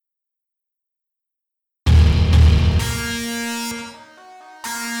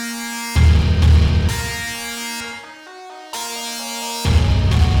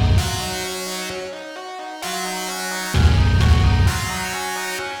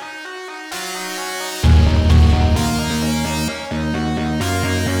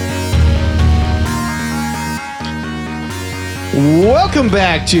Welcome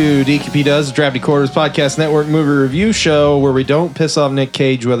back to DQP Does, Drafty Quarters Podcast Network movie review show where we don't piss off Nick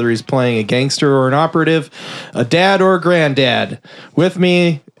Cage whether he's playing a gangster or an operative, a dad or a granddad. With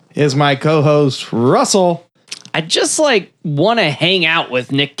me is my co-host, Russell. I just want to hang out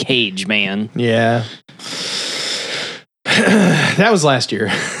with Nick Cage, man. Yeah. That was last year.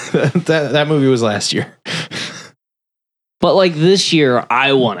 that movie was last year. But this year,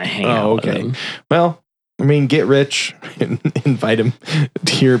 I want to hang out with him. Well, I mean, get rich and invite him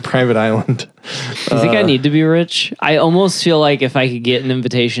to your private island. You think I need to be rich? I almost feel like if I could get an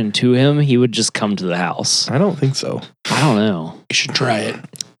invitation to him, he would just come to the house. I don't think so. I don't know. You should try it.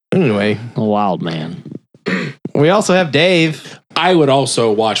 Anyway. A wild man. We also have Dave. I would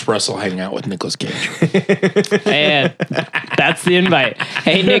also watch Russell hang out with Nicolas Cage. And that's the invite.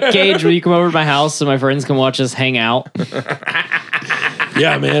 Hey, Nick Cage, will you come over to my house so my friends can watch us hang out?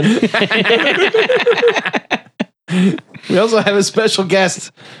 Yeah, man. We also have a special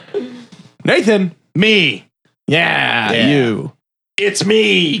guest, Nathan. Me. Yeah, you. It's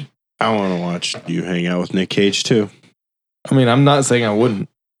me. I want to watch you hang out with Nick Cage too. I mean, I'm not saying I wouldn't.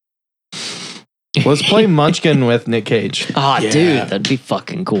 Let's play Munchkin with Nick Cage. Dude, that'd be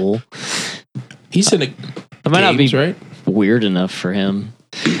fucking cool. He's in a That might not be right? weird enough for him.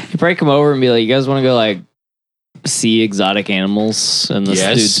 He'd probably come over and be like, you guys want to go see exotic animals in this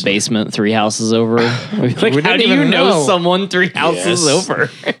dude's basement 3 houses over? We'd be like, how do you know someone 3 houses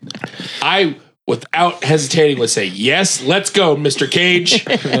over? I, without hesitating, would say, yes, let's go, Mr. Cage.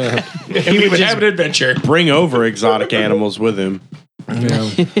 And we would have an adventure. Bring over exotic animals with him.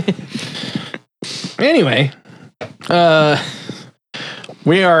 Yeah. Anyway,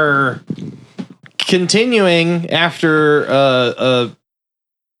 we are continuing after a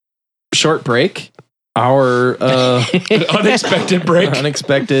short break. Our unexpected break.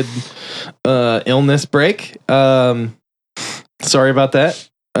 Unexpected illness break. Sorry about that.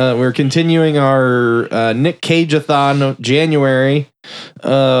 We're continuing our Nick Cage-a-thon January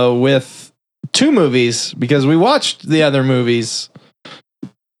with 2 movies because we watched the other movies.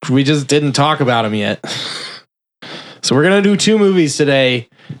 We just didn't talk about them yet. So we're going to do 2 movies today.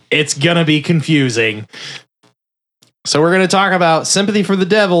 It's going to be confusing. So we're going to talk about Sympathy for the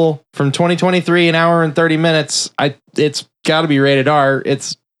Devil from 2023, an hour and 30 minutes. It's got to be rated R.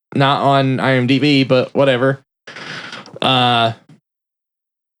 It's not on IMDb, but whatever. So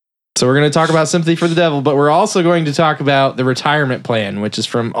we're going to talk about Sympathy for the Devil, but we're also going to talk about The Retirement Plan, which is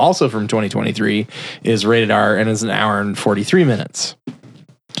from 2023, is rated R and is an hour and 43 minutes.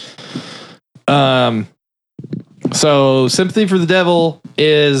 So Sympathy for the Devil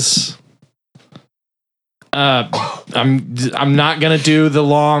is I'm not gonna do the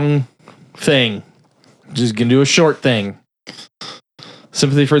long thing. I'm just gonna do a short thing.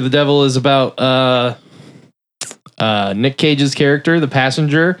 Sympathy for the Devil is about Nick Cage's character, the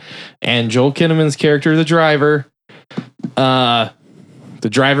passenger, and Joel Kinnaman's character, the driver. The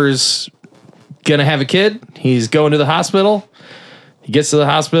driver's gonna have a kid. He's going to the hospital. He gets to the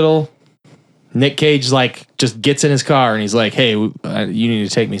hospital. Nick Cage just gets in his car and he's like, hey, you need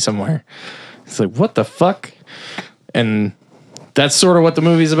to take me somewhere. It's like, what the fuck? And that's sort of what the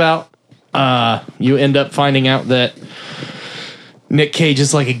movie's about. You end up finding out that Nick Cage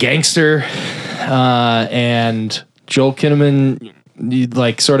is a gangster, and Joel Kinnaman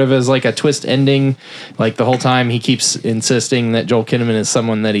sort of as a twist ending. The whole time he keeps insisting that Joel Kinnaman is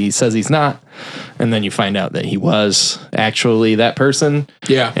someone that he says he's not. And then you find out that he was actually that person.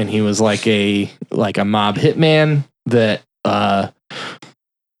 Yeah. And he was a mob hitman that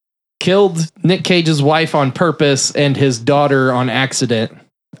killed Nick Cage's wife on purpose and his daughter on accident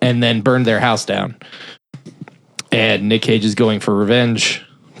and then burned their house down. And Nick Cage is going for revenge,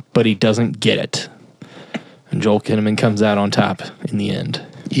 but he doesn't get it. And Joel Kinnaman comes out on top in the end.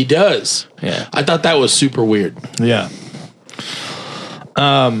 He does. Yeah. I thought that was super weird. Yeah.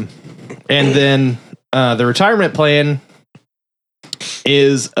 And then The Retirement Plan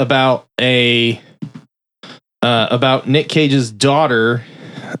is about about Nick Cage's daughter,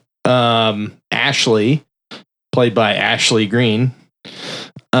 Ashley, played by Ashley Greene.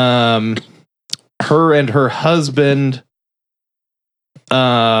 Her and her husband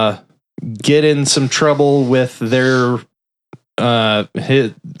get in some trouble with their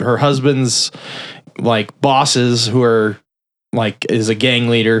her husband's bosses, who are is a gang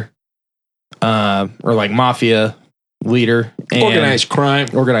leader or mafia leader, and organized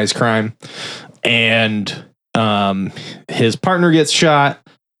crime, and his partner gets shot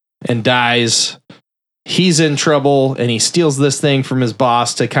and dies. He's in trouble and he steals this thing from his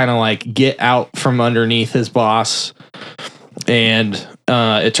boss to kind of get out from underneath his boss. And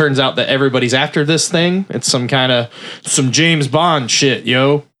it turns out that everybody's after this thing. It's some James Bond shit,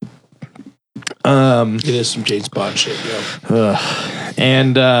 yo. It is some James Bond shit, yo.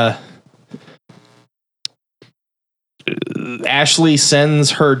 And Ashley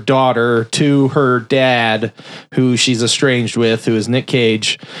sends her daughter to her dad, who she's estranged with, who is Nick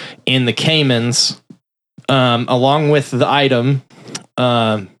Cage, in the Caymans, along with the item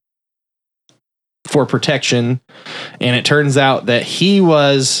for protection. And it turns out that he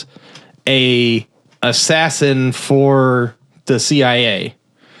was a assassin for the CIA.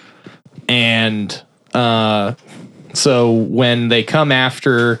 And so when they come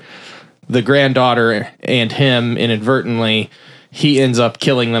after the granddaughter and him inadvertently, he ends up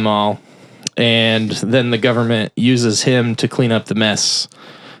killing them all. And then the government uses him to clean up the mess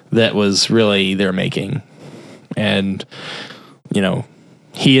that was really their making. And,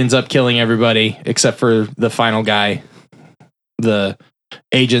 he ends up killing everybody except for the final guy, the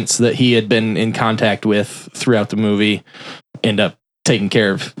agents that he had been in contact with throughout the movie end up taking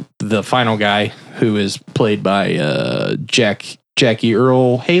care of the final guy, who is played by Jackie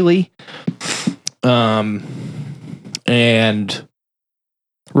Earle Haley, and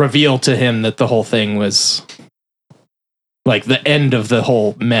reveal to him that the whole thing was like the end of the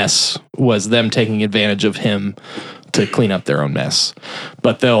whole mess was them taking advantage of him to clean up their own mess,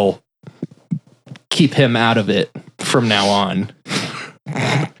 but they'll keep him out of it from now on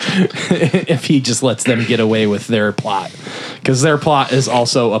if he just lets them get away with their plot, because their plot is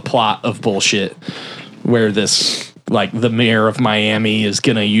also a plot of bullshit where this, like, the mayor of Miami is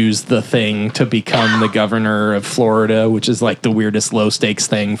gonna use the thing to become the governor of Florida, which is like the weirdest low stakes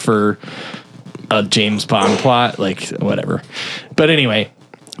thing for a James Bond plot, like, whatever. But anyway,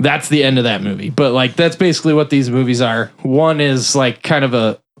 that's the end of that movie. But like, that's basically what these movies are. One is like kind of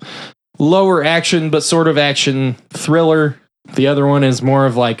a lower action but sort of action thriller. The other one is more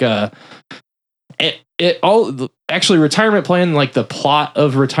of like actually Retirement Plan, like the plot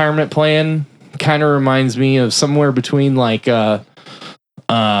of Retirement Plan kind of reminds me of somewhere between like Man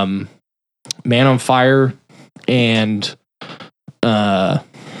on Fire and kind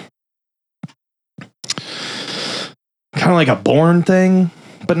of like a Bourne thing,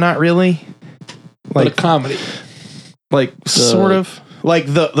 but not really. Like a comedy. Like sort of like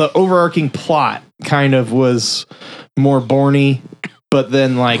the overarching plot kind of was more Bourne-y, but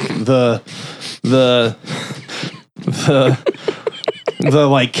then like the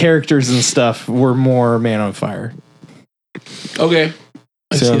like characters and stuff were more Man on Fire. Okay.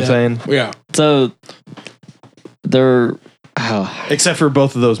 See what I'm saying? Yeah. So they're except for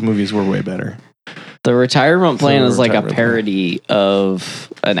both of those movies were way better. The Retirement Plan is like a Retirement parody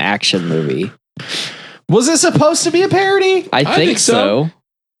of an action movie. Was it supposed to be a parody? I think so.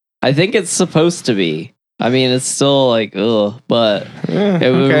 I think it's supposed to be. I mean, it's still like, ugh, but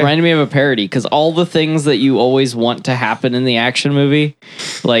it reminded me of a parody, because all the things that you always want to happen in the action movie,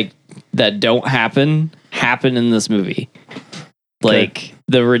 like, that don't happen in this movie. Like,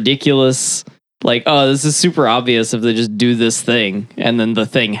 the ridiculous, like, oh, this is super obvious if they just do this thing, and then the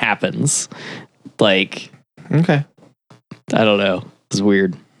thing happens. Like, okay. I don't know. It's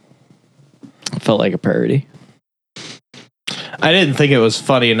weird. It felt like a parody. I didn't think it was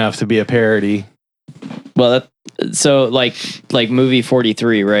funny enough to be a parody. Well, so like movie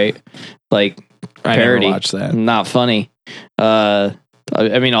 43, right? Like, parody. I never watched that. Not funny. I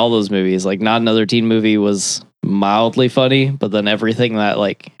mean, all those movies, like Not Another Teen Movie was mildly funny, but then everything that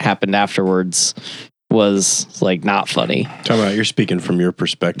like happened afterwards was like not funny. Talking about, you're speaking from your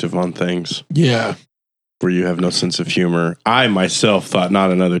perspective on things. Yeah. Where you have no sense of humor. I myself thought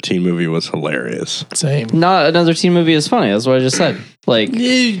Not Another Teen Movie was hilarious. Same. Not Another Teen Movie is funny. That's what I just said. Like,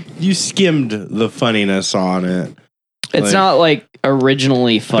 you skimmed the funniness on it. It's not like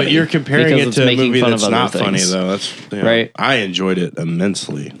originally funny. But you're comparing it to a movie that's not funny, though. That's right. I enjoyed it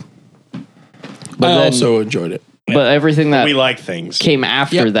immensely. But I also enjoyed it. But everything that we like things came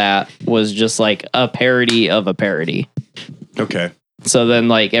after that was just like a parody of a parody. Okay. So then,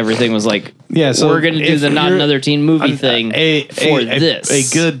 like, everything was like, so we're going to do the Not Another Teen Movie thing for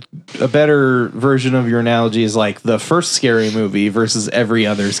this. A better version of your analogy is like the first Scary Movie versus every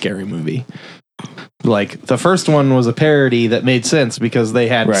other Scary Movie. Like, the first one was a parody that made sense because they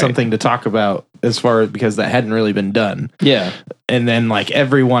had something to talk about because that hadn't really been done. Yeah. And then, like,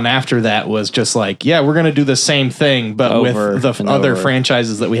 everyone after that was just like, yeah, we're going to do the same thing, but over with the other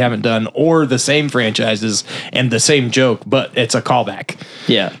franchises that we haven't done, or the same franchises and the same joke, but it's a callback.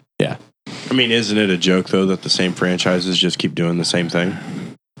 Yeah. Yeah. I mean, isn't it a joke, though, that the same franchises just keep doing the same thing?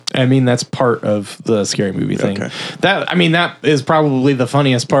 I mean, that's part of the Scary Movie thing. Okay. That is probably the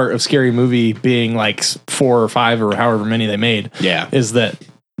funniest part of Scary Movie being like 4 or 5 or however many they made. Yeah. Is that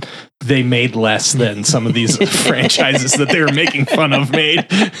they made less than some of these franchises that they were making fun of made.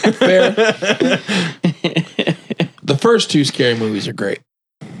 Fair. The first 2 Scary Movies are great.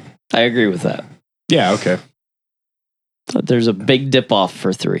 I agree with that. Yeah, okay. But there's a big dip off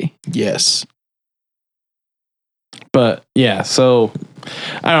for 3. Yes. But yeah, so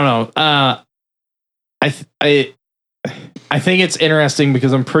I don't know. I think it's interesting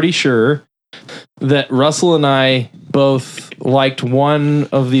because I'm pretty sure that Russell and I both liked one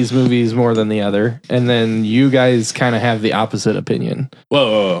of these movies more than the other, and then you guys kind of have the opposite opinion.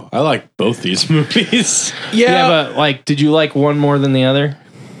 Whoa. I like both these movies. Yeah, but like, did you like one more than the other?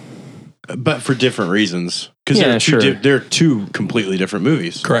 But for different reasons. Because Yeah, they're 2 completely different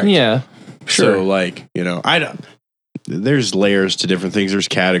movies. Correct. Yeah, sure. So, like, I don't. There's layers to different things. There's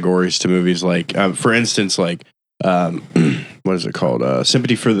categories to movies. Like, for instance, like, what is it called?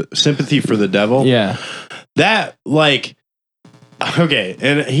 Sympathy for the Devil. Yeah. That, like, okay.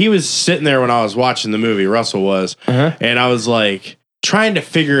 And he was sitting there when I was watching the movie. Russell was, and I was like trying to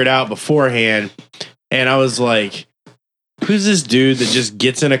figure it out beforehand. And I was like, who's this dude that just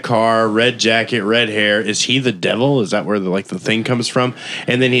gets in a car, red jacket, red hair? Is he the devil? Is that where the thing comes from?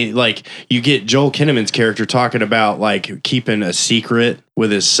 And then you get Joel Kinnaman's character talking about like keeping a secret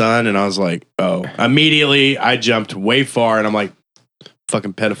with his son. And I was like, oh, immediately I jumped way far and I'm like,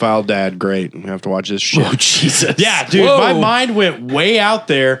 fucking pedophile dad. Great. We have to watch this shit. Oh, Jesus. Yeah, dude, Whoa. my mind went way out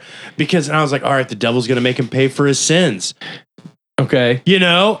there because I was like, all right, the devil's going to make him pay for his sins. Okay.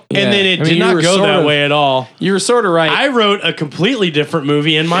 And then it did not go that way at all. You were sort of right. I wrote a completely different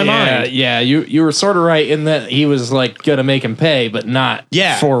movie in my mind. Yeah, you were sort of right in that he was like gonna make him pay, but not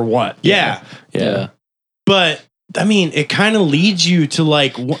for what. Yeah. But I mean, it kind of leads you to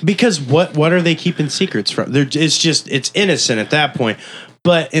like because what are they keeping secrets from? It's innocent at that point.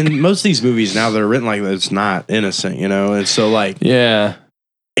 But in most of these movies now that are written like that, it's not innocent, and so like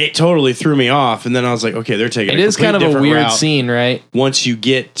it totally threw me off, and then I was like, okay, they're taking it is kind of a weird scene, right? Once you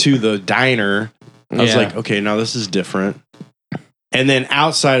get to the diner, I was like, okay, now this is different. And then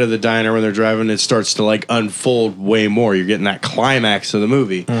outside of the diner when they're driving, it starts to like unfold way more. You're getting that climax of the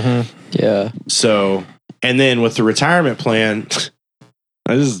movie. Mm-hmm. Yeah. So, and then with the retirement plan,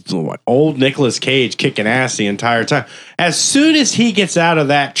 this is old Nicolas Cage kicking ass the entire time. As soon as he gets out of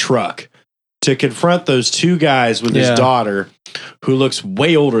that truck to confront those 2 guys with his daughter, who looks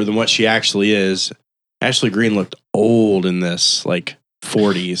way older than what she actually is. Ashley Greene looked old in this, like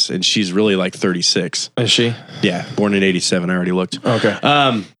 40s, and she's really like 36. Is she? Yeah, born in 87. I already looked.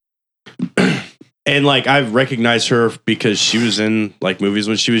 Okay. And like I've recognized her because she was in like movies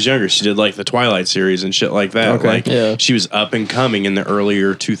when she was younger. She did like the Twilight series and shit like that. Okay. Like she was up and coming in the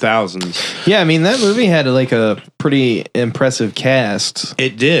earlier 2000s. Yeah, I mean that movie had like a pretty impressive cast.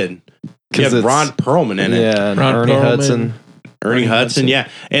 It did. You had Ron Perlman in it. Yeah, Ernie Hudson. Ernie Hudson, yeah.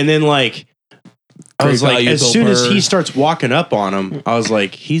 And then like I was like, as soon as he starts walking up on him, I was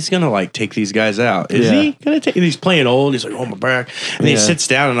like, he's gonna like take these guys out. Is he gonna take? He's playing old. He's like, oh my back, and then he sits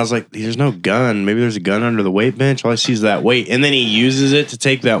down, and I was like, there's no gun. Maybe there's a gun under the weight bench. All I see is that weight, and then he uses it to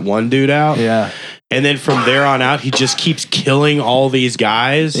take that one dude out. Yeah, and then from there on out, he just keeps killing all these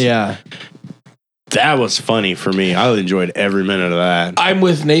guys. Yeah. That was funny for me. I enjoyed every minute of that. I'm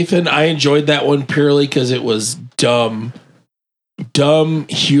with Nathan. I enjoyed that one purely because it was dumb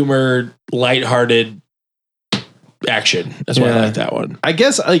humor, lighthearted action. That's why I like that one. I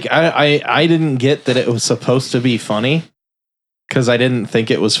guess like I didn't get that it was supposed to be funny because I didn't think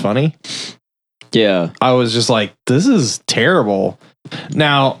it was funny. Yeah. I was just like, this is terrible.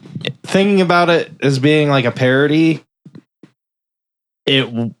 Now, thinking about it as being like a parody,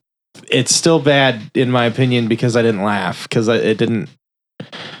 it's still bad in my opinion because I didn't laugh because it didn't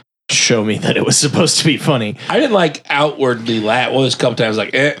show me that it was supposed to be funny. I didn't like outwardly laugh. Well, there's a couple times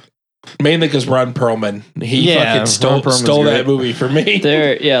like mainly because Ron Perlman fucking stole that movie for me.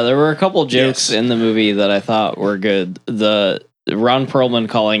 There were a couple jokes in the movie that I thought were good. The Ron Perlman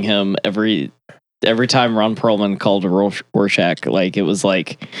calling him every time Ron Perlman called Rorschach, like it was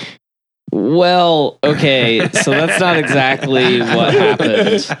like, well, okay, so that's not exactly what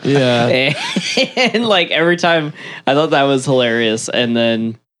happened. Yeah. And like every time I thought that was hilarious. And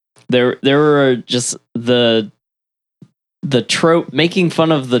then there were just the trope, making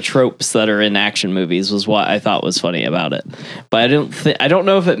fun of the tropes that are in action movies was what I thought was funny about it. But I don't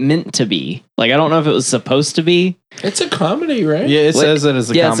know if it meant to be. Like, I don't know if it was supposed to be. It's a comedy, right? Yeah, it says that it's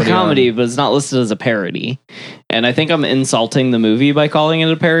a comedy. Yeah, it's a comedy, but it's not listed as a parody. And I think I'm insulting the movie by calling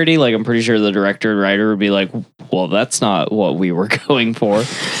it a parody. Like, I'm pretty sure the director and writer would be like, well, that's not what we were going for.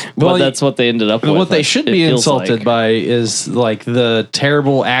 But that's what they ended up with. What they should be insulted by is like the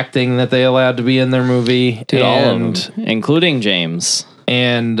terrible acting that they allowed to be in their movie. Dude, all of them, including James.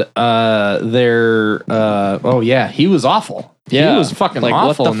 And he was awful. Yeah, he was fucking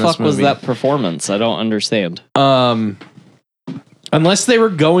awful. What the fuck was that performance? I don't understand. Unless they were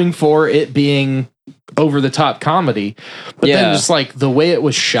going for it being over the top comedy, but then just like the way it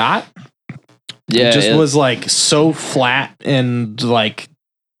was shot, it was like so flat and like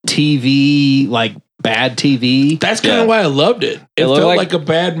TV, like bad TV. That's kind of why I loved it. It felt like a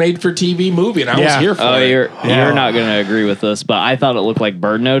bad made-for-TV movie, and I was here for it. You're not going to agree with this, but I thought it looked like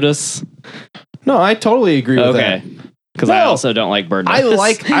Bird Notice. No, I totally agree with that. Because I also don't like Burn Notice.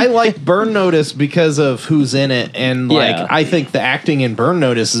 I like Burn Notice because of who's in it, and I think the acting in Burn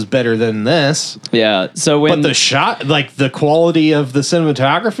Notice is better than this. Yeah. So but the shot, like the quality of the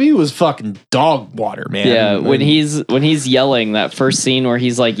cinematography, was fucking dog water, man. Yeah. When he's yelling, that first scene where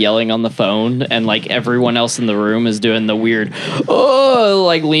he's like yelling on the phone, and like everyone else in the room is doing the weird,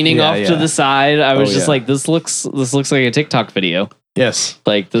 like leaning off to the side. I was just like, this looks like a TikTok video. Yes.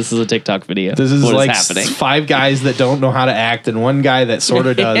 Like, this is a TikTok video. This is like happening. 5 guys that don't know how to act and 1 guy that sort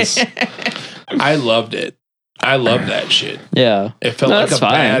of does. I loved it. I loved that shit. Yeah. It felt like a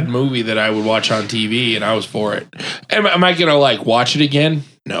bad movie that I would watch on TV, and I was for it. Am I going to like watch it again?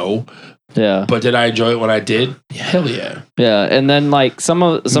 No. Yeah. But did I enjoy it when I did? Hell yeah. Yeah. And then like some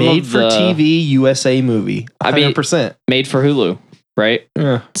of made for TV USA movie. 100%. Made for Hulu, right?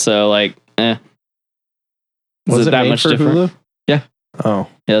 Yeah. So like, Was it that made much for different? Hulu? Yeah. Oh.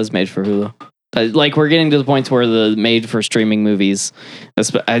 Yeah, it was made for Hulu. Like, we're getting to the points where the made for streaming movies,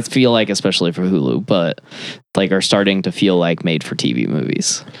 I feel like, especially for Hulu, but like are starting to feel like made for TV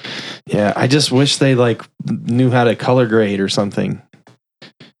movies. Yeah, I just wish they like knew how to color grade or something.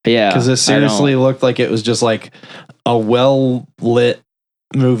 Yeah. Because it seriously looked like it was just like a well lit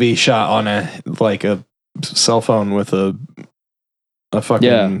movie shot on a cell phone with a fucking.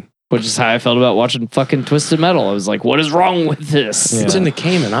 Yeah. Which is how I felt about watching fucking Twisted Metal. I was like, what is wrong with this? Yeah. It's in the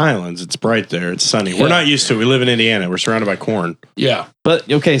Cayman Islands. It's bright there. It's sunny. Yeah. We're not used to it. We live in Indiana. We're surrounded by corn. Yeah. But,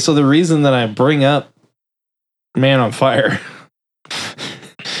 okay, so the reason that I bring up Man on Fire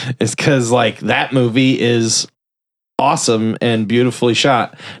is because, like, that movie is awesome and beautifully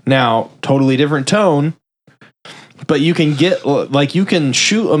shot. Now, totally different tone. But you can you can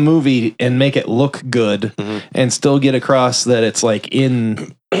shoot a movie and make it look good and still get across that it's like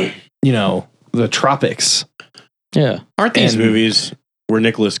in, the tropics. Yeah. Aren't these movies where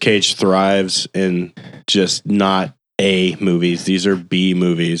Nicolas Cage thrives in just not A movies? These are B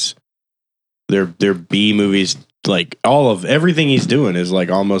movies. They're B movies. Like everything he's doing is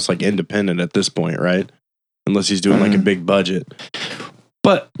like almost like independent at this point, right? Unless he's doing like a big budget.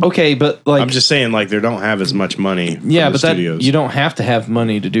 But like I'm just saying, like, they don't have as much money. Yeah, but studios. You don't have to have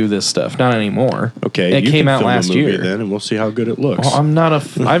money to do this stuff. Not anymore. Okay, it came out last year. Then, and we'll see how good it looks. Well,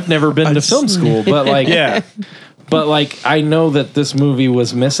 I've never been to film school, but like, yeah, but like, I know that this movie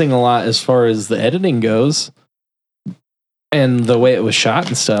was missing a lot as far as the editing goes, and the way it was shot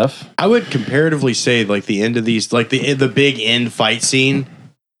and stuff. I would comparatively say, like, the end of these, like the big end fight scene,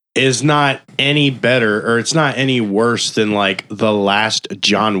 is not any better, or it's not any worse than like the last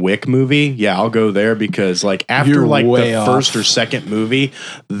John Wick movie. Yeah, I'll go there because like after like the first or second movie,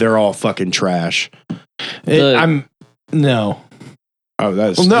 they're all fucking trash. No. Oh,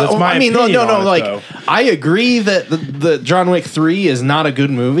 that's my opinion. No. Like, I agree that the John Wick 3 is not a good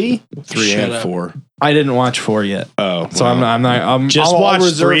movie. 3 and 4. I didn't watch 4 yet. Oh, so I'm not. Just watch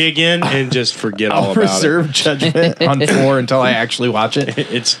 3 again and just forget all about it. I'll reserve judgment on 4 until I actually watch it.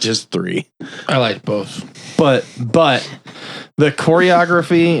 It's just 3. I like both, but the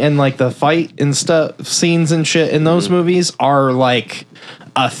choreography and like the fight and stuff, scenes and shit in those movies are like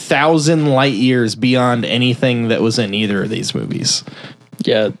 1,000 light years beyond anything that was in either of these movies.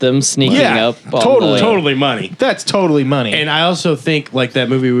 Yeah, them sneaking up. Totally money. That's totally money. And I also think like that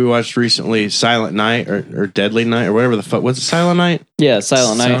movie we watched recently, Silent Night or Deadly Night or whatever the fuck. Was it Silent Night? Yeah,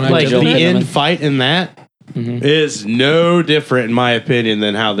 Silent Night. Like the end fight in that is no different in my opinion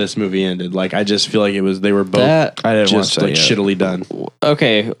than how this movie ended. Like I just feel like they were both I didn't just watch that like yet. shittily done.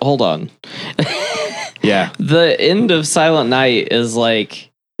 Okay, hold on. Yeah. The end of Silent Night is like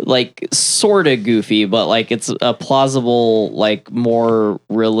sort of goofy, but like it's a plausible, like more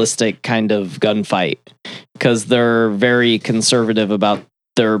realistic kind of gunfight because they're very conservative about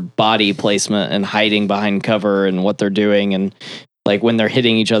their body placement and hiding behind cover and what they're doing, and Like when they're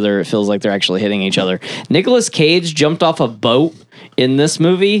hitting each other, it feels like they're actually hitting each other. Nicolas Cage jumped off a boat in this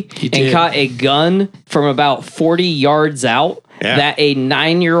movie and caught a gun from about 40 yards out that a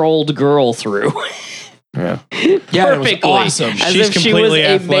 9-year-old girl threw. Yeah, Perfectly. It was awesome. As She's if she was completely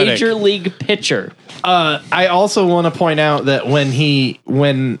a athletic. major league pitcher. I also want to point out that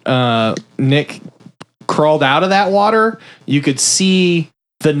when Nick crawled out of that water, you could see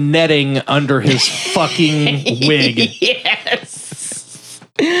the netting under his fucking wig. Yes.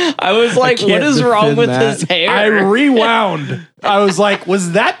 I was like, what is wrong with his hair? I rewound. I was like,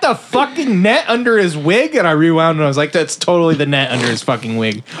 was that the fucking net under his wig? And I rewound and I was like, that's totally the net under his fucking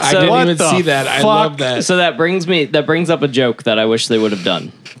wig. I didn't even see that. I love that. So that brings up a joke that I wish they would have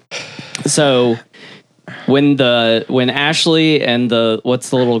done. So when Ashley and what's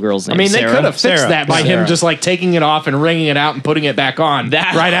the little girl's name? I mean, they Sarah? could have fixed that by him Sarah. just like taking it off and wringing it out and putting it back on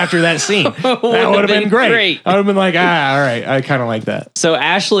right after that scene. That would have been great. I would have been like, all right, I kind of like that. So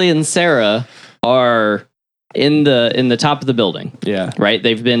Ashley and Sarah are in the top of the building. Yeah. Right?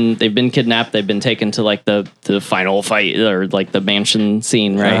 They've been kidnapped. They've been taken to like the final fight or like the mansion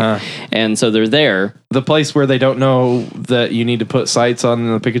scene, right? Uh-huh. And so they're there. The place where they don't know that you need to put sights on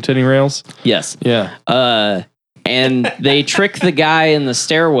the Picatinny rails. Yes. Yeah. And they trick the guy in the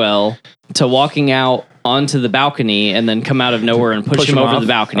stairwell to walking out onto the balcony and then come out of nowhere and push him over off. the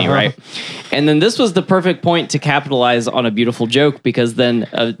balcony, Uh-huh. right? And then this was the perfect point to capitalize on a beautiful joke because then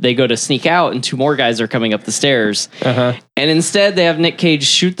they go to sneak out and two more guys are coming up the stairs. Uh-huh. And instead they have Nick Cage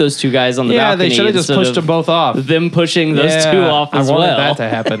shoot those two guys on the balcony. Yeah, they should have just instead pushed of them both off. Them pushing those two off as I wanted well. that to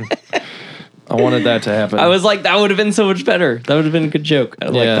happen. I wanted that to happen. I was like, that would have been so much better. That would have been a good joke. I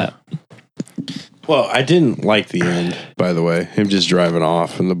like that. Well, I didn't like the end, by the way. Him just driving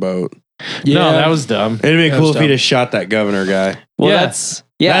off in the boat. No, that was dumb. It'd been cool if he'd have shot that governor guy. Well, Yeah. that's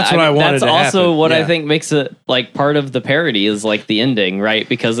That's what I wanted That's to also happen. what I Yeah. think makes it like part of the parody is like the ending, right?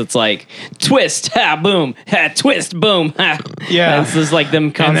 Because it's like twist, ha, boom, ha, twist, boom, ha. Yeah. And it's just like them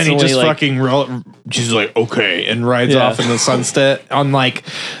And constantly then he just like, fucking she's like, okay, and rides Yeah. off in the sunset on like,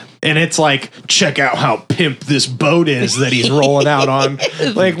 and it's like, check out how pimp this boat is that he's rolling out on.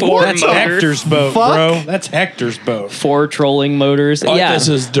 Like, what That's the Hector's boat, fuck? bro. That's Hector's boat. 4 trolling motors. Oh, Yeah, this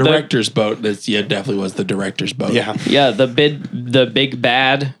is director's boat. This definitely was the director's boat. Yeah. yeah. The big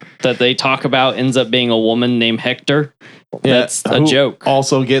bad that they talk about ends up being a woman named Hector. That's a who joke.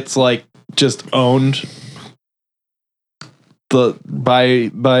 Also gets like just owned by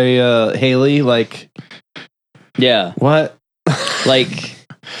Haley. Like, Yeah, what? like.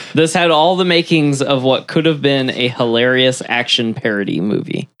 This had all the makings of what could have been a hilarious action parody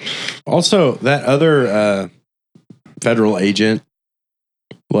movie. Also, that other federal agent,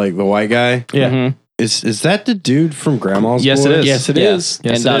 like the white guy, Yeah. Mhm. is that the dude from Grandma's Yes, Boy? it is. Yes, it Yeah. is.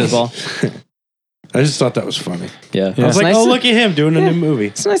 Yes, and it is. dodgeball. I just thought that was funny. Yeah. I was like, oh, look at him doing a new movie.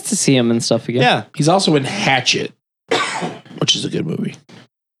 It's nice to see him and stuff again. Yeah. He's also in Hatchet, which is a good movie.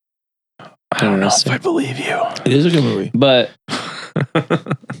 I don't know if I believe you. It is a good movie. But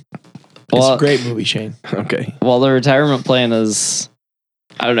It's a great movie, Shane. Okay. while the retirement plan is,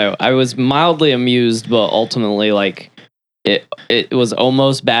 I don't know, I was mildly amused, but ultimately, like, it was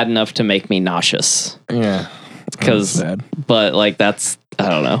almost bad enough to make me nauseous. Yeah. Because, sad. but like, that's, I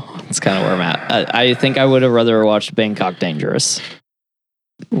don't know. It's kind of where I'm at. I think I would have rather watched Bangkok Dangerous,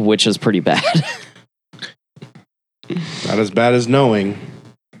 which is pretty bad. Not as bad as Knowing.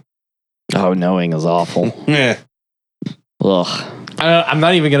 Oh, Knowing is awful. Yeah. Ugh. I'm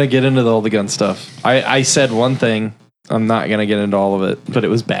not even gonna get into all the gun stuff. I said one thing. I'm not gonna get into all of it, but it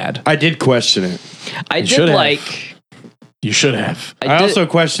was bad. I did question it. I You did should have. like. You should have. I did- also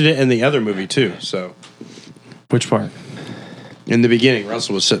questioned it in the other movie, too. So, Which part? in the beginning,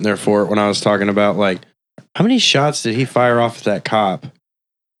 Russell was sitting there for it when I was talking about, like, how many shots did he fire off at that cop?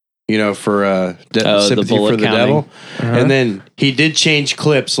 You know, for the Sympathy bullet for the counting. Devil. And then he did change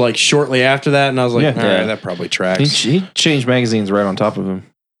clips, like, shortly after that. And I was like, Yeah. all right, Yeah. that probably tracks. He changed magazines right on top of him.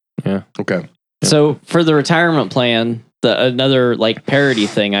 Okay. So for the retirement plan, another like parody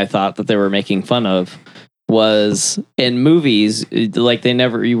thing I thought that they were making fun of was in movies, like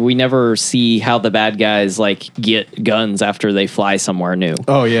we never see how the bad guys like get guns after they fly somewhere new.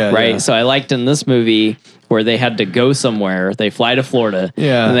 Oh yeah. Right. Yeah. So I liked in this movie where they had to go somewhere. They fly to Florida.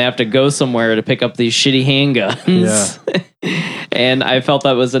 Yeah. And they have to go somewhere to pick up these shitty handguns. And I felt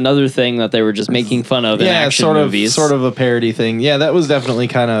that was another thing that they were just making fun of in action movies. Sort of a parody thing. Yeah, that was definitely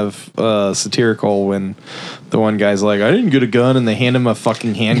kind of satirical when the one guy's like, I didn't get a gun, and they hand him a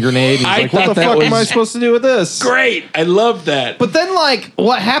fucking hand grenade. And he's I like, what thought the that fuck was am I supposed to do with this? Great. I love that. But then, like,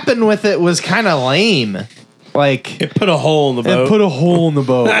 what happened with it was kind of lame. Like it put a hole in the boat. It put a hole in the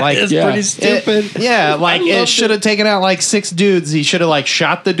boat. Like it's pretty stupid. Like it should have taken out like 6 dudes. He should have like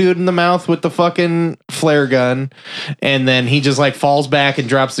shot the dude in the mouth with the fucking flare gun, and then he just like falls back and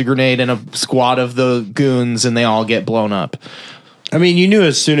drops the grenade in a squad of the goons, and they all get blown up. I mean, you knew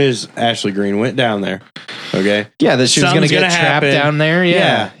as soon as Ashley Greene went down there. Okay. Yeah, that she was going to get trapped down there.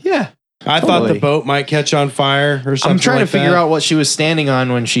 Yeah. I thought the boat might catch on fire or something. I'm trying to figure out what she was standing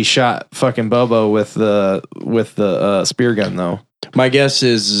on when she shot fucking Bobo with the spear gun, though. My guess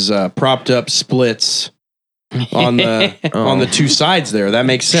is propped up splits on the on the two sides there. That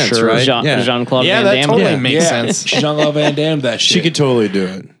makes sense, right? Jean-Claude Van Damme. That totally makes sense. Jean-Claude Van Damme, that shit. She could totally do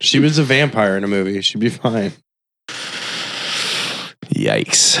it. She was a vampire in a movie. She'd be fine.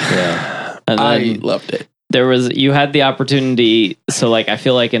 Yikes. Yeah. And I loved it. You had the opportunity. So like, I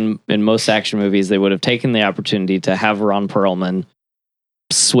feel like in most action movies, they would have taken the opportunity to have Ron Perlman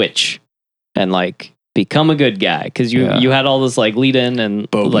switch and like become a good guy. Cause you had all this like lead in and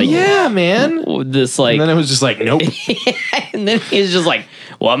like, yeah, man. This like, and then it was just like, nope. And then he's just like,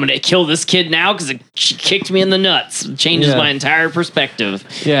 well, I'm going to kill this kid now because she kicked me in the nuts. Changes my entire perspective.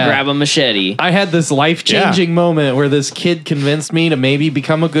 Yeah. Grab a machete. I had this life-changing moment where this kid convinced me to maybe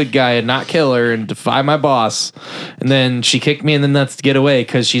become a good guy and not kill her and defy my boss. And then she kicked me in the nuts to get away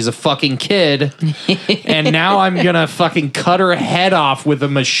because she's a fucking kid. And now I'm going to fucking cut her head off with a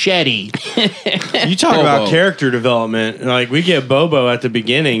machete. You talk about character development. Like, we get Bobo at the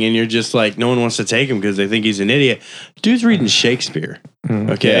beginning and you're just like, no one wants to take him because they think he's an idiot. Dude's reading Shakespeare.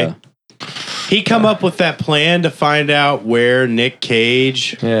 Okay. Yeah. He come up with that plan to find out where Nick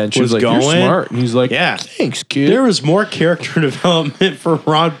Cage and she was like, going. You're smart. And he's like, thanks, kid. There was more character development for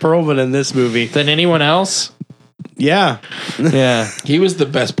Ron Perlman in this movie than anyone else. Yeah. He was the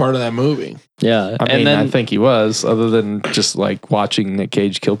best part of that movie. Yeah. I think he was, other than just like watching Nick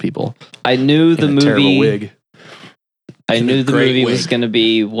Cage kill people. I knew the movie. Terrible wig. I knew the movie was going to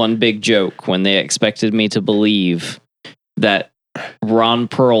be one big joke when they expected me to believe that Ron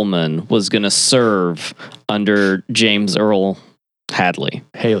Perlman was going to serve under James Earl Haley.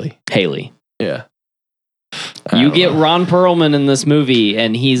 Yeah. You get Ron Perlman in this movie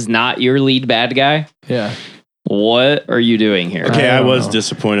and he's not your lead bad guy? Yeah. What are you doing here? Okay, I was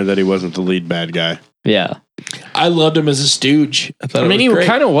disappointed that he wasn't the lead bad guy. Yeah. I loved him as a stooge. I mean, he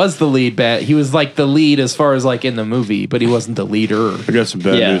kind of was the lead bad. He was like the lead as far as like in the movie, but he wasn't the leader. I got some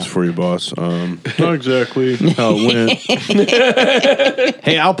bad news for you, boss. Not exactly how it went.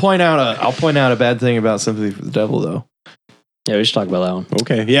 Hey, I'll point out a bad thing about Sympathy for the Devil, though. Yeah, we should talk about that one.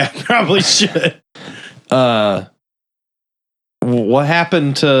 Okay, yeah, probably should. What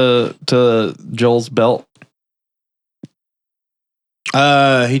happened to Joel's belt?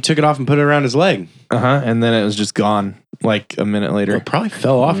 He took it off and put it around his leg. And then it was just gone like a minute later. It probably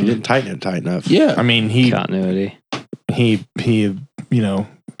fell off. He didn't tighten it tight enough. Yeah. I mean, continuity. He did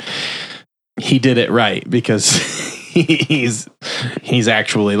it right because he's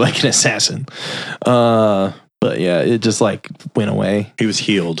actually like an assassin. But yeah, it just like went away. He was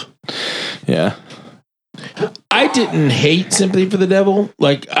healed. Yeah. I didn't hate Sympathy for the Devil.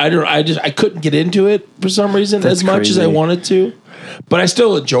 Like I couldn't get into it for some reason as much as I wanted to, but I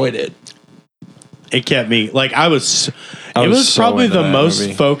still enjoyed it. It kept me like it was probably the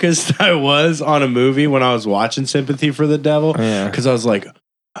most focused I was on a movie when I was watching Sympathy for the Devil. Yeah. Because I was like,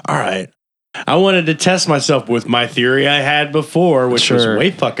 all right. I wanted to test myself with my theory I had before, which was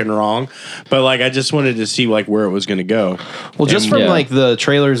way fucking wrong. But like, I just wanted to see like where it was going to go. Well, just from like the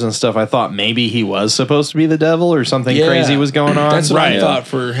trailers and stuff, I thought maybe he was supposed to be the devil or something crazy was going on. That's what I thought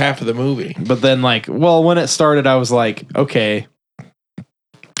for half of the movie. But then like, well, when it started, I was like, okay,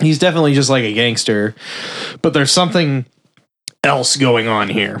 he's definitely just like a gangster, but there's something else going on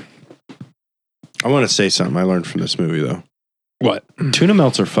here. I want to say something I learned from this movie though. What? Tuna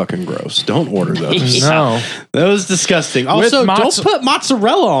melts are fucking gross. Don't order those. No. That was disgusting. Also, don't put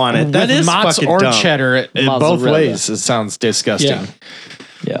mozzarella on it. That is fucking or dumb. Cheddar. Both ways, it sounds disgusting.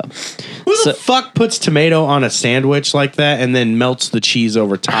 Yeah. Who the fuck puts tomato on a sandwich like that and then melts the cheese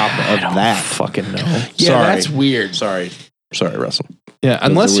over top of that? Fucking no. Yeah, Sorry. that's weird. Sorry, Russell. Yeah,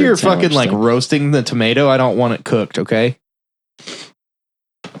 unless you're fucking like roasting the tomato, I don't want it cooked, okay?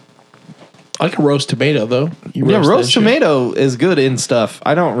 I like a roast tomato, though. Roast tomato is good in stuff.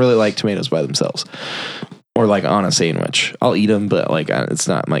 I don't really like tomatoes by themselves. Or like on a sandwich. I'll eat them, but like it's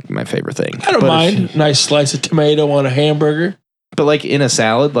not like my favorite thing. I don't mind. Nice slice of tomato on a hamburger. But like in a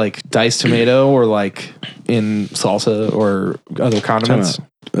salad, like diced tomato or like in salsa or other condiments.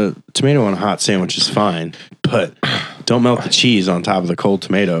 Tomato on a hot sandwich is fine, but don't melt the cheese on top of the cold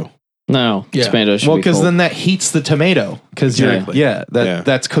tomato. No, tomato should well, be because cold. then that heats the tomato. Because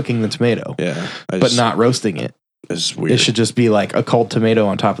that's cooking the tomato. Yeah, but not roasting it. It's weird. It should just be like a cold tomato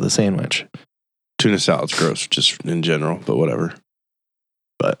on top of the sandwich. Tuna salad's gross, just in general, but whatever.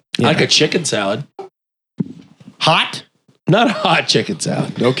 But I like a chicken salad. hot? Not a hot chicken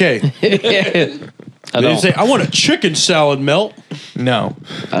salad. Okay. They say I want a chicken salad melt. No,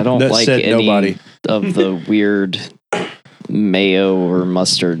 I don't That like said any nobody. of the weird mayo or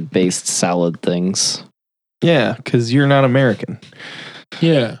mustard based salad things. yeah, because you're not American.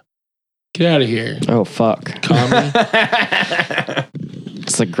 Yeah. Get out of here. Oh fuck! Commie.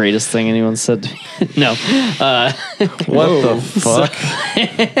 It's the greatest thing anyone said to me. No. What the fuck?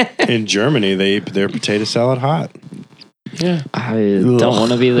 In Germany, they eat their potato salad hot. Yeah. I don't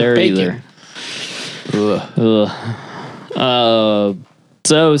want to be there Bacon. either.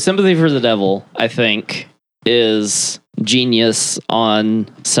 So Sympathy for the Devil, I think, is genius on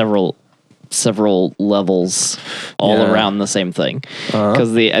several levels all around the same thing.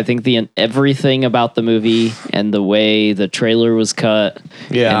 Because I think everything about the movie and the way the trailer was cut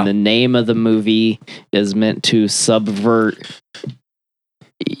and the name of the movie is meant to subvert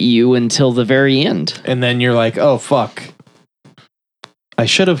you until the very end. And then you're like, oh fuck, I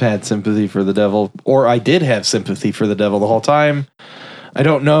should have had sympathy for the devil, or I did have sympathy for the devil the whole time. I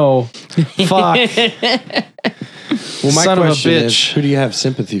don't know. Fuck. Well, my Son of a question is, bitch. who do you have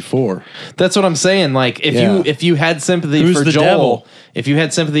sympathy for? That's what I'm saying. Like, if you had sympathy Who's for the Joel, devil? if you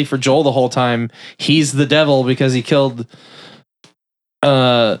had sympathy for Joel the whole time, he's the devil because he killed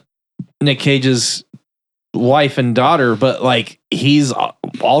Nick Cage's wife and daughter. But like, he's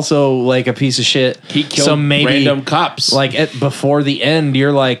also like a piece of shit. He killed random cops. Like before the end,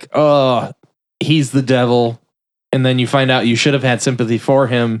 you're like, oh, he's the devil, and then you find out you should have had sympathy for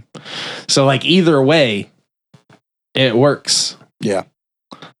him. So like, either way, it works. Yeah.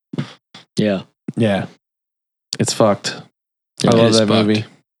 Yeah. Yeah. It's fucked. Yeah, I it love is that fucked. movie.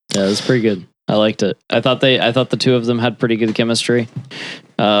 Yeah, it was pretty good. I liked it. I thought the two of them had pretty good chemistry.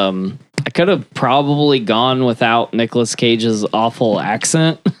 I could have probably gone without Nicolas Cage's awful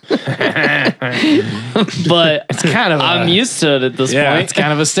accent. But It's kind of I'm used to it at this point. It's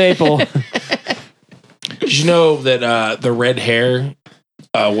kind of a staple. Did you know that the red hair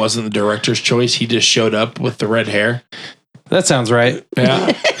wasn't the director's choice? He just showed up with the red hair. That sounds right.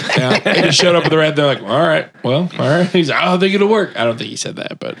 Yeah. Yeah. He just showed up with the red. They're like, all right. He's like, I don't think it'll work. I don't think he said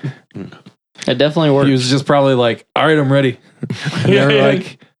that, but It definitely worked. He was just probably like, all right, I'm ready. And they were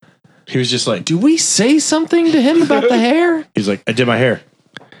like, He was just like, do we say something to him about the hair? he's like, I did my hair.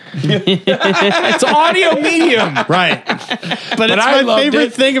 It's audio medium. Right. But it's I my loved favorite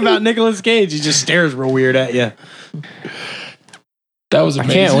it. thing about Nicolas Cage. He just stares real weird at you. that was I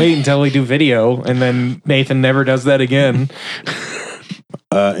amazing. can't wait until we do video, and then Nathan never does that again.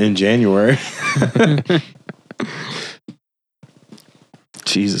 In January.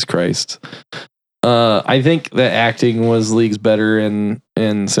 Jesus Christ. I think that acting was leagues better in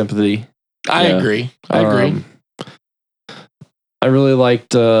Sympathy. I agree. I really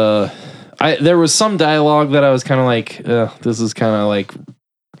liked there was some dialogue that I was kind of like, this is kind of like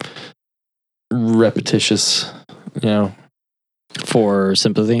repetitious, you know. For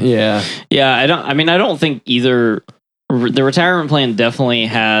Sympathy. Yeah. Yeah, I don't think either. The Retirement Plan definitely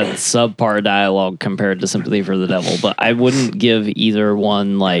had subpar dialogue compared to Sympathy for the Devil, but I wouldn't give either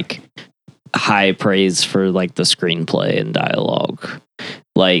one like high praise for like the screenplay and dialogue.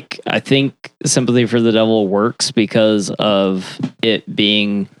 Like, I think Sympathy for the Devil works because of it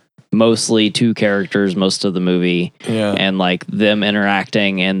being mostly two characters most of the movie, and like them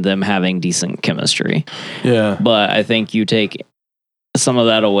interacting and them having decent chemistry. Yeah. But I think you take some of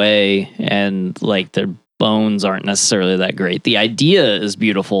that away and like their bones aren't necessarily that great. The idea is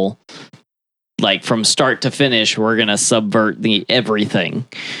beautiful. Like from start to finish, we're going to subvert everything.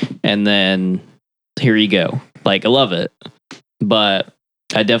 And then here you go. Like, I love it. But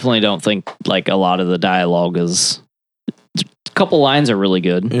I definitely don't think like a lot of the dialogue is, a couple lines are really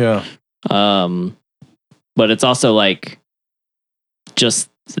good. Yeah. But it's also like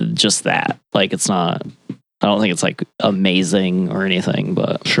just that. Like, it's not, I don't think it's like amazing or anything,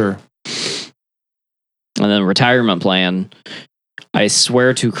 but sure. And then Retirement Plan, I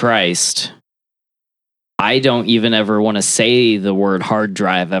swear to Christ, I don't even ever want to say the word hard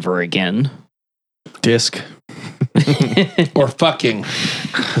drive ever again. Disc. Or fucking.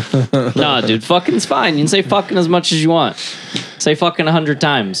 Nah, dude, fucking's fine. You can say fucking as much as you want. Say fucking 100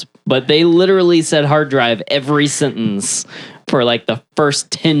 times. But they literally said hard drive every sentence for like the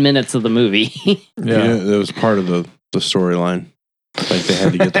first 10 minutes of the movie. Yeah, that was part of the storyline. Like they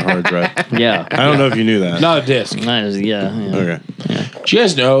had to get the hard drive. Yeah. I don't know if you knew that. Not a disc. Yeah. Okay. Do you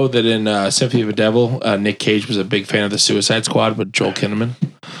guys know that in Sympathy of the Devil, Nick Cage was a big fan of the Suicide Squad with Joel Kinnaman?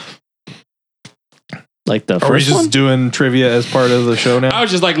 Like the Are we first just one? doing trivia as part of the show now? I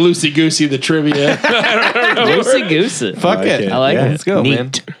was just like loosey-goosey the trivia. I don't know. Loosey goosey. Fuck like it. it. I like Yeah. it. Let's go, man.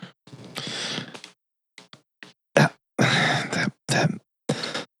 Neat.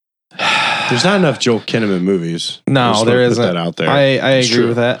 There's not enough Joel Kinnaman movies. No, Just there wanna put isn't. that out there. I agree true.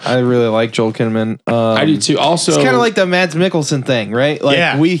 with that. I really like Joel Kinnaman. I do too. Also, It's kind of like the Mads Mikkelsen thing, right? Like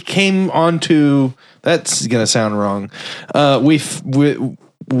Yeah. we came onto. That's gonna sound wrong.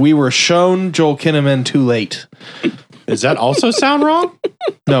 We were shown Joel Kinnaman too late. Does that also sound wrong?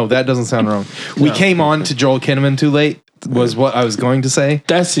 No, that doesn't sound wrong. We came on to Joel Kinnaman too late. Was what I was going to say.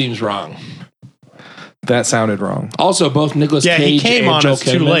 that seems wrong. That sounded wrong. Also, both Nicolas Yeah, he Cage came and on Joel us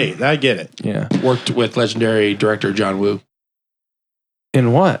too Kinnaman late. I get it. Yeah. worked with legendary director John Woo.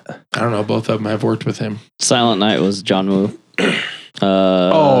 In what? I don't know. Both of them have worked with him. Silent Night was John Woo.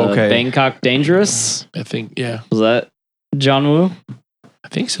 Okay. Bangkok Dangerous. I think, yeah. Was that John Woo? I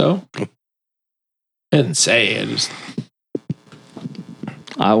think so. I didn't say. I just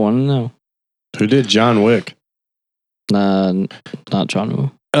I want to know. Who did John Wick? Not John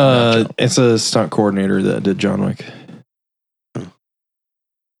Woo. It's a stunt coordinator that did John Wick.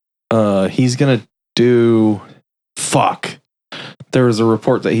 He's gonna do. Fuck. There was a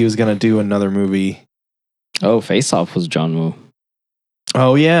report that he was gonna do another movie. Oh, Face Off was John Woo.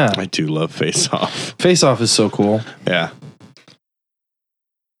 Oh yeah, I do love Face Off. Face Off is so cool. Yeah.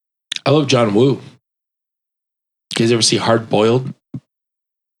 I love John Woo. You guys ever see Hard Boiled?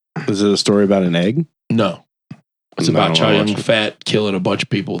 Is it a story about an egg? No. It's I about don't Chow wanna Yun watch it. Fat killing a bunch of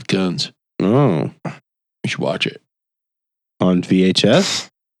people with guns. Oh. You should watch it. On VHS?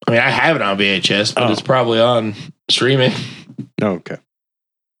 I mean, I have it on VHS, but Oh. it's probably on streaming. Oh, okay.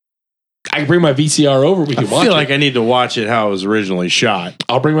 I can bring my VCR over. We I can watch feel it. like I need to watch it how it was originally shot.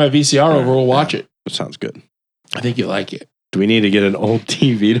 I'll bring my VCR over. We'll watch it. That sounds good. I think you like it. Do we need to get an old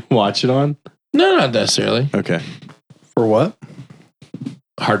TV to watch it on? No, not necessarily. Okay. For what?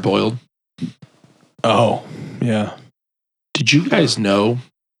 Hard Boiled. Oh yeah. Did you guys know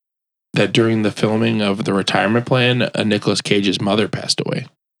that during the filming of The Retirement Plan, Nicolas Cage's mother passed away?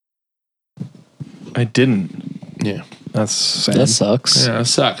 I didn't. Yeah. That's sad. That sucks. Yeah, it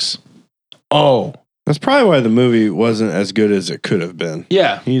sucks. Oh. That's probably why the movie wasn't as good as it could have been.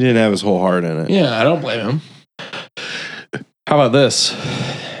 Yeah. He didn't have his whole heart in it. Yeah, I don't blame him. How about this?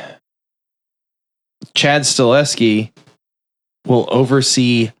 Chad Stileski will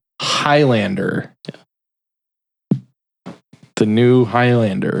oversee Highlander. The new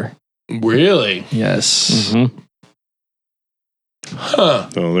Highlander. Really? Yes. Mm-hmm. Huh.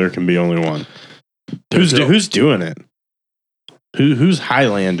 So there can be only one. Who's doing it? Who's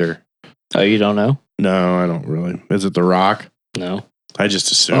Highlander? Oh, you don't know? No, I don't really. Is it The Rock? No. I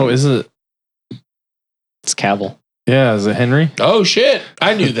just assume. Oh, is it? It's Cavill. Yeah, is it Henry? Oh, shit.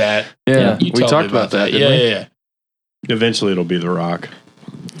 I knew that. Yeah, You we told talked me about that. Yeah, Didn't we? yeah. Eventually it'll be The Rock.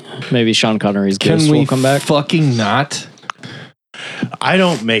 Maybe Sean Connery's Can ghost we will come back. fucking not? I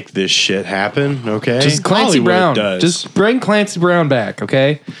don't make this shit happen, okay? Just Clancy Hollywood Brown. does. Just bring Clancy Brown back,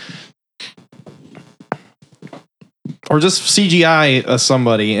 okay? Or just CGI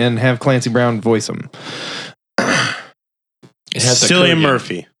somebody and have Clancy Brown voice him. It had the Cillian Kurgan.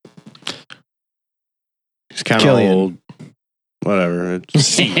 Murphy. He's kind of Killian. old. Whatever.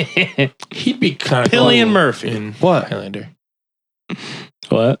 He'd be kind of Cillian Murphy. in What? Highlander.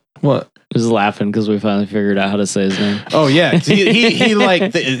 What? What? Just laughing because we finally figured out how to say his name. Oh yeah, he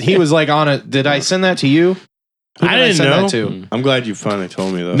like he was like on it. Did I send that to you? Who I did didn't send know. that to? I'm glad you finally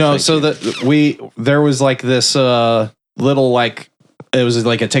told me though. No, Thank so you. that there was like this little like it was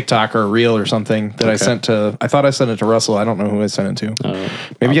like a TikTok or a reel or something that I Okay. sent to. I thought I sent it to Russell. I don't know who I sent it to. Oh.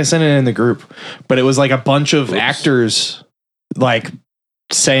 Maybe I sent it in the group, but it was like a bunch of actors like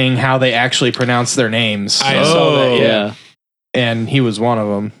saying how they actually pronounce their names, I saw that, yeah. and he was one of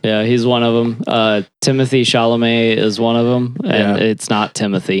them. Yeah, he's one of them. Timothy Chalamet is one of them, and Yeah. it's not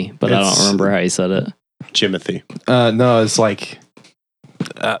Timothy, but I It's- don't remember how he said it. Timothy. No, it's like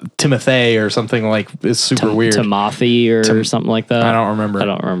Timothy or something like it's super weird. Timothy or something like that. I don't remember. I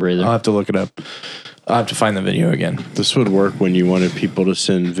don't remember either. I'll have to look it up. I'll have to find the video again. This would work when you wanted people to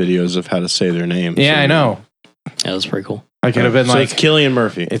send videos of how to say their names. Yeah, I know. That was pretty cool. I could have been So like, it's Cillian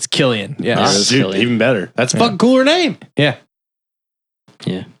Murphy. it's Killian. Ah, Yes. it's Dude, Cillian. even better. That's a Yeah. fucking cooler name. Yeah.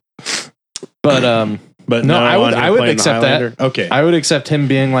 Yeah. But But No, I would- on him I would playing the accept that. Highlander? Okay. I would accept him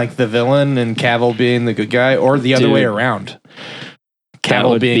being like the villain and Cavill being the good guy, or the other Dude. way around. That Cavill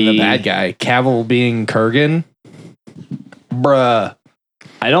would being the be- bad guy. Cavill being Kurgan. Bruh.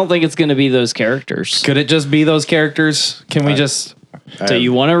 I don't think it's going to be those characters. Could it just be those characters? Can we just... So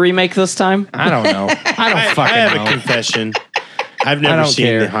you want to remake this time? I don't know. I don't fucking I have know. a confession. I've never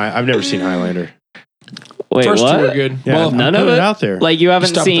seen Highlander. Wait, First what? two are good. Yeah, Well, None put of it it out there. Like you haven't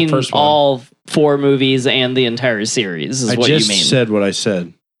Stop with the seen first one. all 4 movies and the entire series. Is I what just you mean? said what I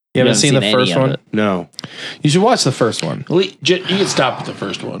said. You haven't seen the any first of one? it. No. You should watch the first one. you can stop at the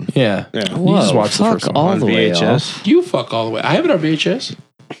first one. Yeah. Yeah. You just watch the fuck first one all on the way VHS. off. You fuck all the way. I have it on VHS.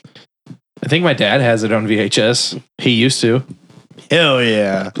 I think my dad has it on VHS. He used to. Hell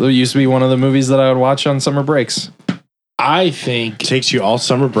yeah. It used to be one of the movies that I would watch on summer breaks. I think Takes you all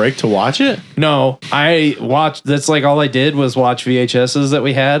summer break to watch it? No, I watched. That's like all I did was watch VHSs that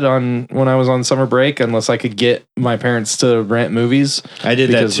we had on when I was on summer break, unless I could get my parents to rent movies. I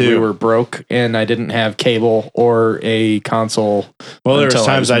did that because too. we were broke and I didn't have cable or a console. Well, there was until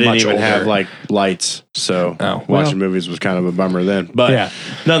times I didn't much even older. have like lights, so Oh, well. watching movies was kind of a bummer then. But Yeah.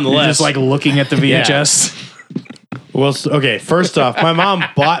 nonetheless, Just like looking at the VHS. well, okay. First off, my mom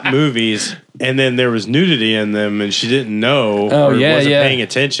bought movies, and then there was nudity in them, and she didn't know or wasn't paying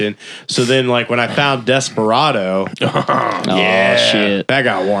attention. So then, like when I found Desperado, Oh, shit. that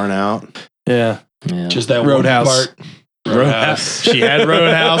got worn out. Yeah. Yeah. just that Roadhouse. one part. Roadhouse. She had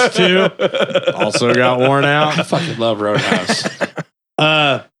Roadhouse too. Also got worn I out. fucking love Roadhouse.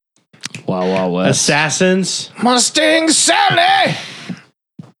 Wow, wow, West. Assassins. Mustang Sally.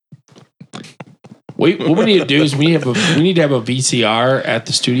 What we need to do is we need to have a VCR at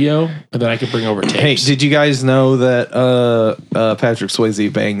the studio, and then I can bring over tapes. Hey, did you guys know that Patrick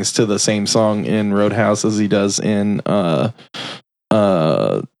Swayze bangs to the same song in Roadhouse as he does in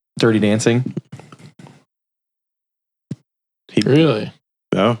Dirty Dancing? Really?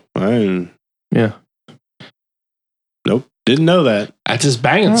 No, I didn't. Yeah. Nope, didn't know that. That's his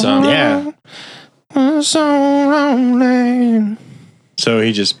banging song. Yeah. So lonely. So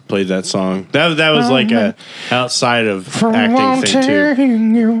he just played that song. That was like a outside of acting thing too.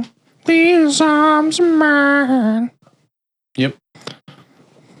 You, these arms are mine. Yep.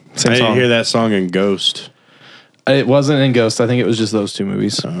 Same I didn't song. hear that song in Ghost. It wasn't in Ghost. I think it was just those two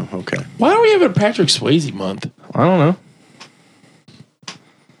movies. Oh, okay. Why don't we have a Patrick Swayze month? I don't know.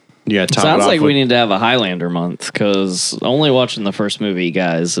 You got top Sounds it off like with- we need to have a Highlander month because only watching the first movie,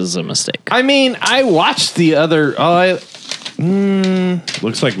 guys, is a mistake. I mean, I watched the other.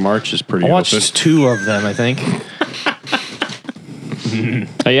 Looks like March is pretty I watched open. 2 of them, I think.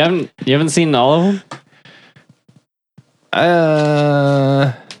 Oh, you haven't seen all of them?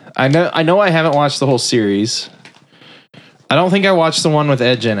 I know I haven't watched the whole series. I don't think I watched the one with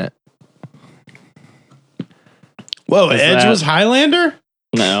Edge in it. Whoa, Is Edge that- was Highlander?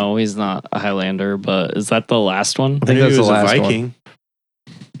 No, he's not a Highlander, but is that the last one? I think I knew that's he the was a last Viking.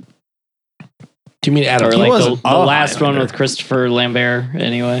 Do you mean Adam? Or He like wasn't the a last one Highlander. with Christopher Lambert,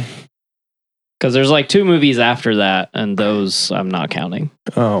 anyway? Because there's like 2 movies after that, and those I'm not counting.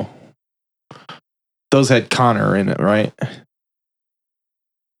 Oh. Those had Connor in it, right?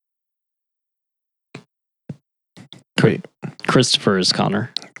 Wait, Christopher is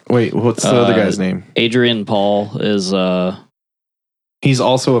Connor. what's the other guy's name? Adrian Paul is He's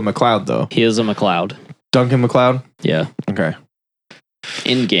also a McLeod, though. he is a McLeod. Duncan McLeod? Yeah. Okay.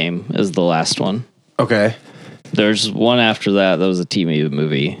 Endgame is the last one. Okay. There's one after that was a TV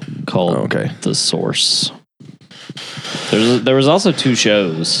movie called Okay. The Source. There was also 2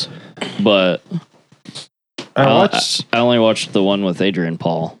 shows, but I watched I only watched the one with Adrian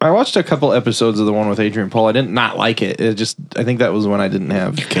Paul. I watched a couple episodes of the one with Adrian Paul. I didn't not like it. I think that was when I didn't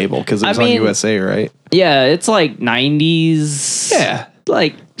have cable because it was on USA, right? Yeah, it's like 90s. Yeah.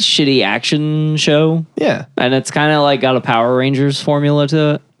 Like shitty action show. Yeah. And it's kind of like got a Power Rangers formula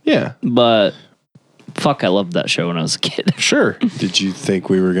to it. Yeah. But fuck, I loved that show when I was a kid. Sure. Did you think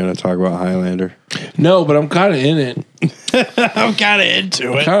we were going to talk about Highlander? No, but I'm kind of in it. I'm kind of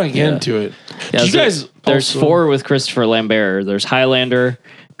into it. Kind of get into it. Yeah, Did you guys? There's also- 4 with Christopher Lambert. There's Highlander,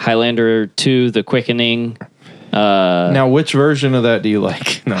 Highlander 2, The Quickening, Now, which version of that do you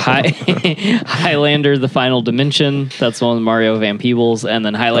like? No. Highlander, The Final Dimension. That's the one with Mario Van Peebles. And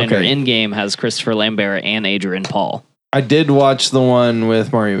then Highlander Okay. Endgame has Christopher Lambert and Adrian Paul. I did watch the one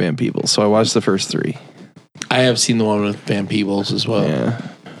with Mario Van Peebles, so I watched the first 3. I have seen the one with Van Peebles as well. Yeah.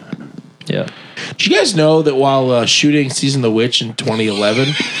 Yeah. Did you guys know that while shooting Season of the Witch in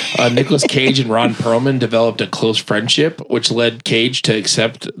 2011, Nicolas Cage and Ron Perlman developed a close friendship, which led Cage to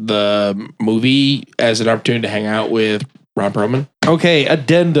accept the movie as an opportunity to hang out with Ron Perlman? Okay,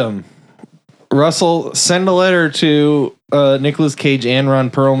 addendum. Russell, send a letter to Nicolas Cage and Ron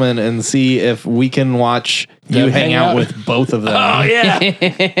Perlman and see if we can watch you Them hang hang out out? with both of them. Oh, yeah.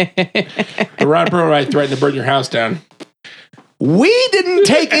 Ron Perlman, I threatened to burn your house down. We didn't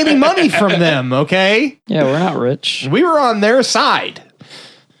take any money from them, okay? Yeah, we're not rich. We were on their side.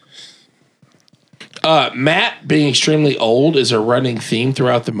 Matt being extremely old is a running theme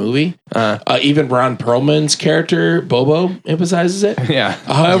throughout the movie. Even Ron Perlman's character, Bobo, emphasizes it. Yeah.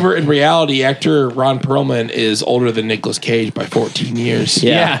 However, in reality, actor Ron Perlman is older than Nicolas Cage by 14 years.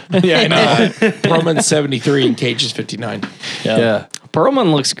 Yeah. Yeah, I know. Perlman's 73 and Cage is 59. Yeah.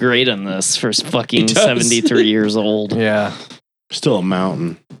 Perlman looks great in this for fucking He does. 73 years old. Yeah. Still a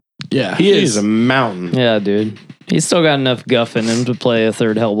mountain. Yeah. He's a mountain. Yeah, dude. He's still got enough guff in him to play a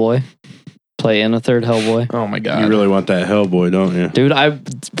third Hellboy. Play in a third Hellboy. Oh my God. You really want that Hellboy, don't you? Dude,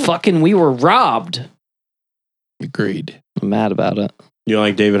 we were robbed. Agreed. I'm mad about it. You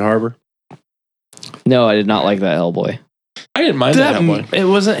like David Harbour? No, I did not like that Hellboy. I didn't mind that Hellboy. It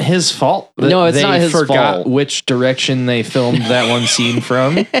wasn't his fault. That No, it's not his forgot fault. which direction they filmed that one scene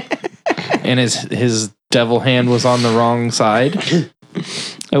from, and his devil hand was on the wrong side.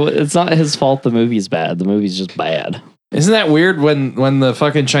 It's not his fault the movie's bad. The movie's just bad. Isn't that weird when the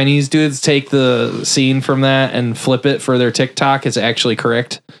fucking Chinese dudes take the scene from that and flip it for their TikTok? It's actually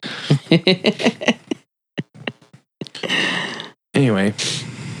correct. Anyway.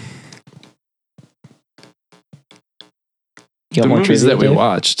 You got The more movies trivia, that we Dave?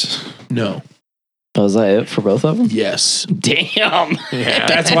 watched. No. Oh, is that it for both of them? Yes. Damn. Yeah.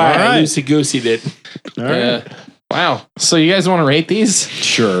 That's why All I right. loosey-gooseyed it. All right. Yeah. Wow. So you guys want to rate these?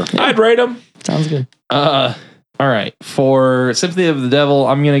 Sure. I'd rate them. Sounds good. All right. For Sympathy of the Devil,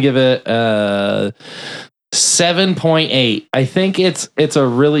 I'm going to give it 7.8. I think it's a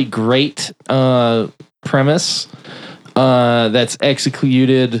really great premise that's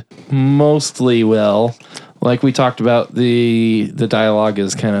executed mostly well. Like we talked about, the dialogue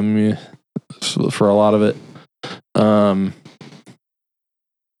is kind of meh for a lot of it.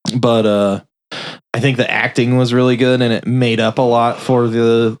 But I think the acting was really good and it made up a lot for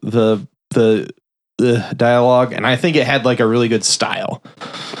the dialogue, and I think it had like a really good style.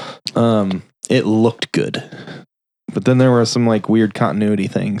 It looked good, but then there were some like weird continuity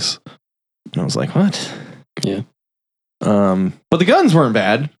things, and I was like, "What?" Yeah. But the guns weren't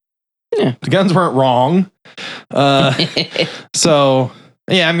bad. Yeah. The guns weren't wrong. So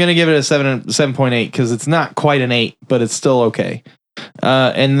yeah, I'm gonna give it a 7.8 because it's not quite an 8, but it's still okay.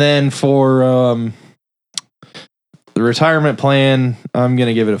 And then for the retirement plan, I'm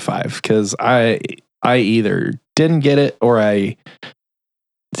gonna give it a 5 because I either didn't get it or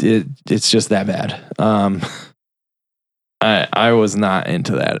it's just that bad. I was not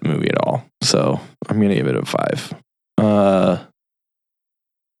into that movie at all, so I'm gonna give it a 5.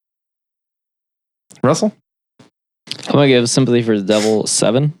 Russell? I'm gonna give Sympathy for the Devil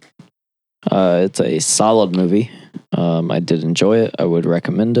 7. It's a solid movie. I did enjoy it. I would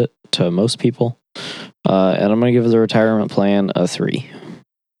recommend it to most people. And I'm gonna give The Retirement Plan a 3.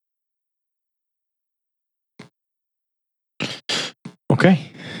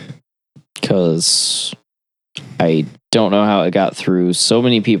 Okay. Because I don't know how it got through so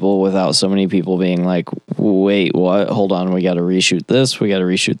many people without so many people being like, wait, what? Hold on, we got to reshoot this. We got to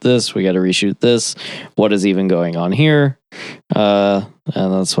reshoot this. We got to reshoot this. What is even going on here? And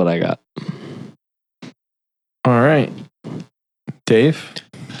that's what I got. All right. Dave?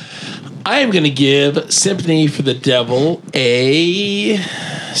 I am going to give Sympathy for the Devil a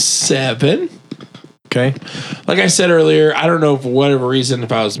 7. Okay. Like I said earlier, I don't know for whatever reason,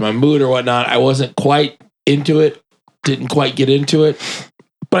 if I was in my mood or whatnot, I wasn't quite into it, didn't quite get into it,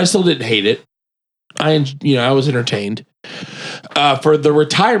 but I still didn't hate it. I was entertained. For the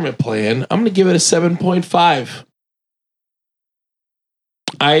retirement plan, I'm going to give it a 7.5.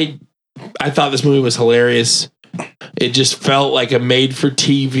 I thought this movie was hilarious. It just felt like a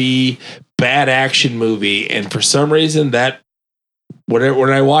made-for-TV bad action movie, and for some reason, that when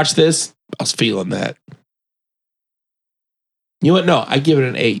I watched this, I was feeling that. You know what? No, I give it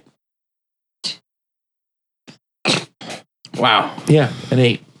an 8. Wow. Yeah, an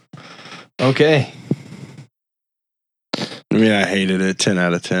 8. Okay. I mean, I hated it. 10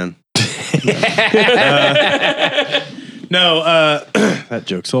 out of 10. That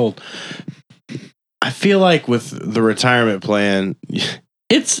joke's old. I feel like with the retirement plan,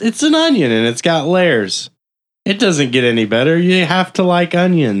 it's an onion and it's got layers. It doesn't get any better. You have to like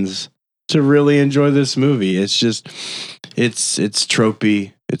onions to really enjoy this movie. It's just, it's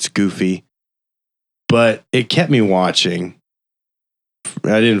tropey, it's goofy, but it kept me watching.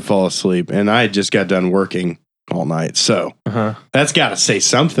 I didn't fall asleep, and I just got done working all night, so that's got to say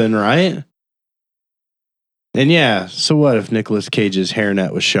something, right? And yeah, so what if Nicolas Cage's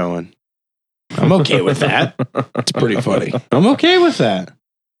hairnet was showing? I'm okay with that. It's pretty funny. I'm okay with that.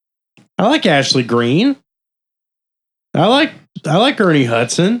 I like Ashley Greene. I like Ernie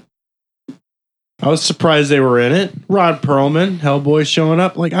Hudson. I was surprised they were in it. Rod Perlman, Hellboy showing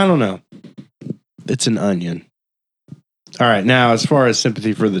up. Like, I don't know. It's an onion. All right, now as far as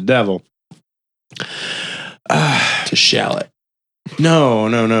Sympathy for the Devil, to shallot. No.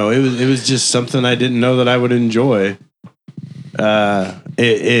 It was just something I didn't know that I would enjoy. I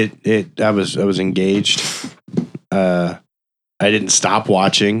was engaged. I didn't stop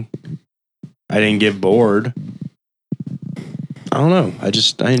watching. I didn't get bored. I don't know.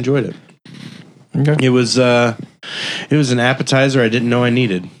 I enjoyed it. Okay. It was an appetizer I didn't know I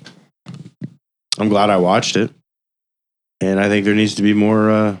needed. I'm glad I watched it. And I think there needs to be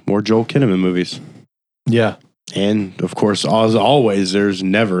more Joel Kinnaman movies. Yeah. And of course, as always, there's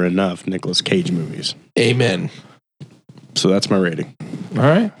never enough Nicolas Cage movies. Amen. So that's my rating. All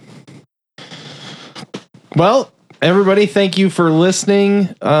right. Well, everybody, thank you for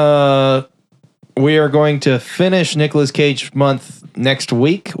listening. We are going to finish Nicolas Cage month next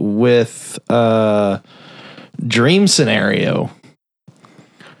week with Dream Scenario,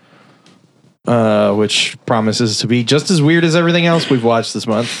 which promises to be just as weird as everything else we've watched this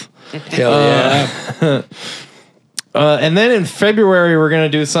month. Hell yeah. And then in February, we're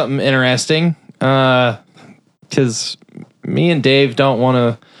going to do something interesting because me and Dave don't want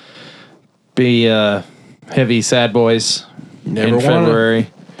to be heavy sad boys in February.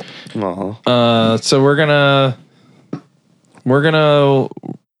 So we're gonna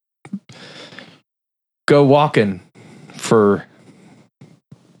go walking for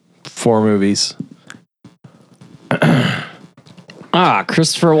 4 movies.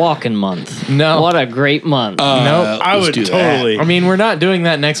 Christopher Walken month. No. What a great month. Nope. I would totally. I mean, we're not doing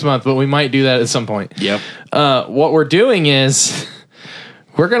that next month, but we might do that at some point. Yep. What we're doing is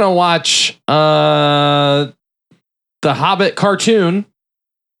we're gonna watch the Hobbit cartoon.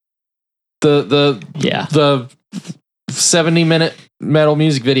 The 70-minute metal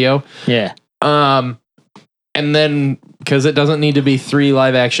music video. Yeah. And then because it doesn't need to be 3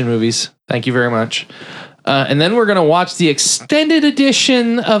 live action movies. Thank you very much. And then we're gonna watch the extended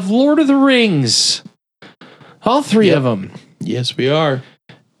edition of Lord of the Rings. All 3 of them. Yes, we are.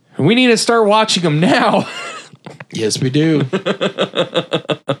 We need to start watching them now. Yes, we do.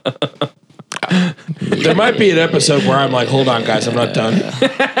 There might be an episode where I'm like, hold on, guys, I'm not done.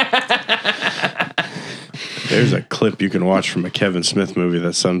 There's a clip you can watch from a Kevin Smith movie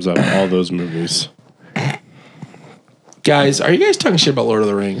that sums up all those movies. Guys, are you guys talking shit about Lord of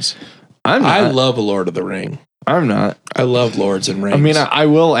the Rings? I'm not. I love a Lord of the Ring. I'm not. I love Lords and Rings. I mean, I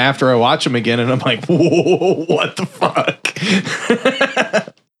will after I watch them again, and I'm like, whoa, what the fuck?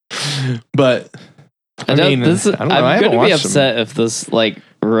 But I mean, I'm going to be upset if this like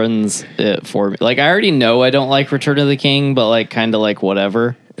ruins it for me. Like, I already know I don't like Return of the King, but like kind of like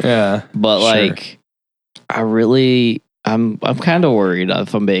whatever. Yeah, but like, I'm kind of worried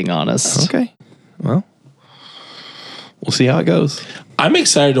if I'm being honest. Okay, well, we'll see how it goes. I'm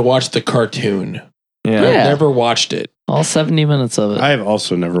excited to watch the cartoon. Yeah. I've never watched it. All 70 minutes of it. I have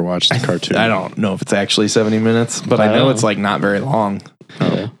also never watched the cartoon. I don't know if it's actually 70 minutes, but I know it's like not very long.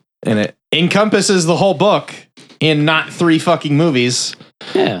 Yeah. And it encompasses the whole book in not 3 fucking movies.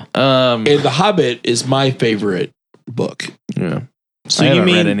 Yeah. And The Hobbit is my favorite book. Yeah. So you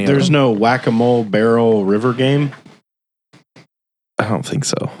mean there's no whack-a-mole barrel river game? I don't think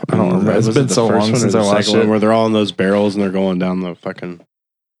so. I don't remember. It's been so long since I watched it. Where they're all in those barrels and they're going down the fucking...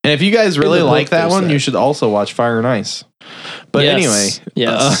 And if you guys really like that one, you should also watch Fire and Ice. But anyway.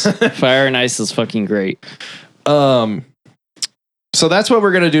 Yes. Fire and Ice is fucking great. So that's what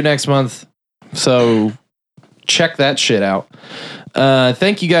we're going to do next month. So check that shit out.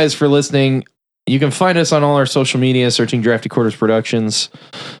 Thank you guys for listening. You can find us on all our social media, searching Drafty Quarters Productions.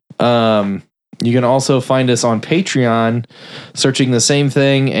 You can also find us on Patreon, searching the same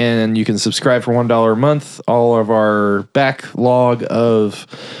thing, and you can subscribe for $1 a month. All of our backlog of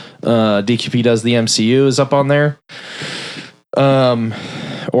DQP Does the MCU is up on there,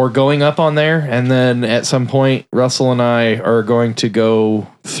 or going up on there. And then at some point, Russell and I are going to go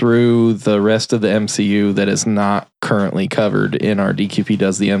through the rest of the MCU that is not currently covered in our DQP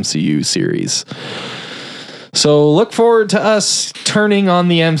Does the MCU series. So look forward to us turning on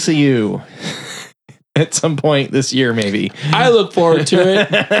the MCU. At some point this year, maybe. I look forward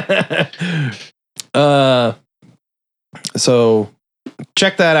to it. So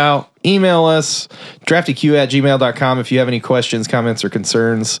check that out. Email us, draftyq@gmail.com if you have any questions, comments, or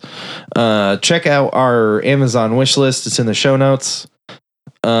concerns. Check out our Amazon wish list. It's in the show notes.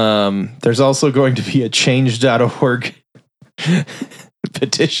 There's also going to be a change.org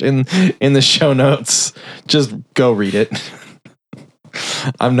petition in the show notes. Just go read it.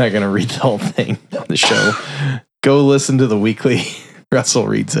 I'm not going to read the whole thing on the show. go listen to the weekly. Russell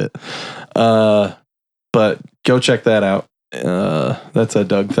reads it. But go check that out. That's a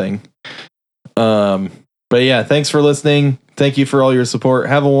Doug thing. But yeah, thanks for listening. Thank you for all your support.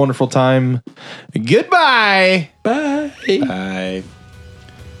 Have a wonderful time. Goodbye. Bye. Bye.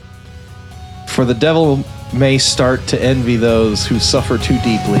 For the devil may start to envy those who suffer too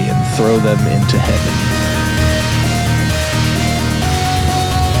deeply and throw them into heaven.